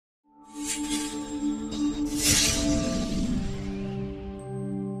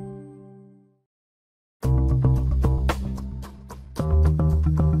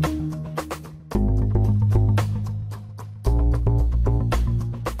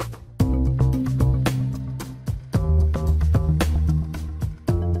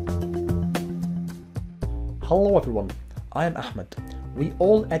Hello everyone, I am Ahmed. We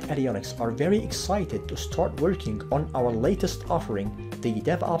all at Eduonix are very excited to start working on our latest offering, the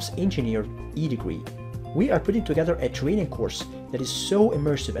DevOps Engineer E-degree. We are putting together a training course that is so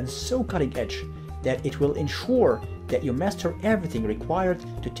immersive and so cutting edge that it will ensure that you master everything required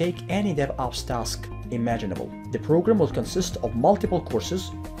to take any DevOps task imaginable. The program will consist of multiple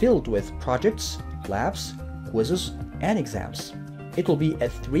courses filled with projects, labs, quizzes, and exams. It will be a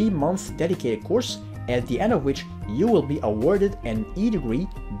 3-month dedicated course, at the end of which you will be awarded an E-degree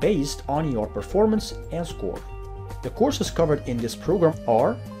based on your performance and score. The courses covered in this program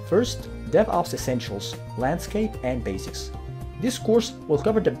are: first, DevOps Essentials, Landscape and Basics. This course will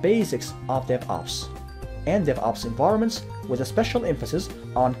cover the basics of DevOps and DevOps environments with a special emphasis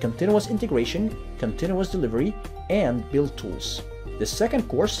on continuous integration, continuous delivery, and build tools. The second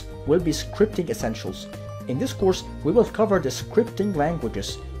course will be Scripting Essentials. In this course, we will cover the scripting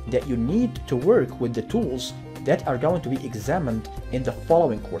languages that you need to work with the tools that are going to be examined in the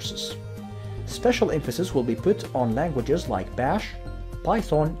following courses. Special emphasis will be put on languages like Bash,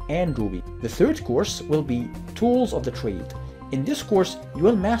 Python, and Ruby. The third course will be Tools of the Trade. In this course, you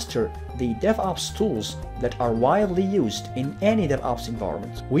will master the DevOps tools that are widely used in any DevOps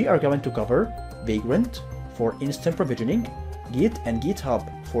environment. We are going to cover Vagrant for instant provisioning, Git and GitHub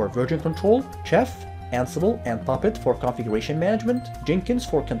for version control, Chef, Ansible and Puppet for configuration management, Jenkins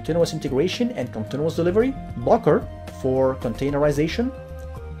for continuous integration and continuous delivery, Docker for containerization,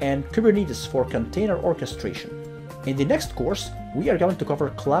 and Kubernetes for container orchestration. In the next course, we are going to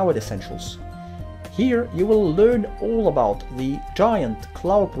cover Cloud Essentials. Here you will learn all about the giant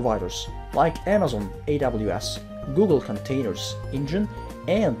cloud providers like Amazon AWS, Google Containers Engine,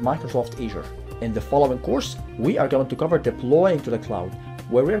 and Microsoft Azure. In the following course, we are going to cover deploying to the cloud,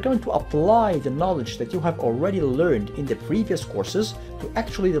 where we are going to apply the knowledge that you have already learned in the previous courses to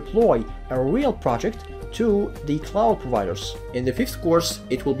actually deploy a real project to the cloud providers. In the fifth course,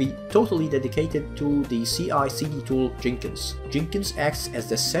 it will be totally dedicated to the CI/CD tool Jenkins. Jenkins acts as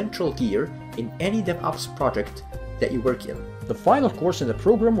the central gear in any DevOps project that you work in. The final course in the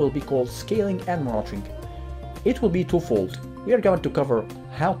program will be called Scaling and Monitoring. It will be twofold. We are going to cover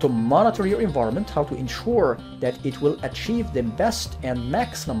how to monitor your environment, how to ensure that it will achieve the best and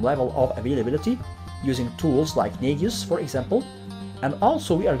maximum level of availability using tools like Nagios, for example. And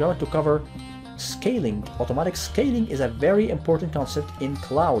also we are going to cover scaling. Automatic scaling is a very important concept in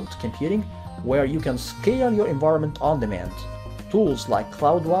cloud computing, where you can scale your environment on demand. Tools like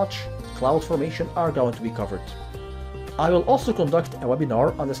CloudWatch, CloudFormation are going to be covered. I will also conduct a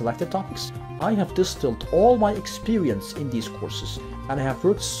webinar on the selected topics. I have distilled all my experience in these courses, and I have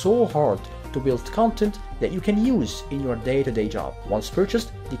worked so hard to build content that you can use in your day-to-day job. Once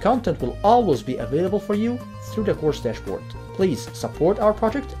purchased, the content will always be available for you through the course dashboard. Please support our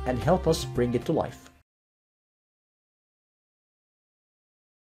project and help us bring it to life.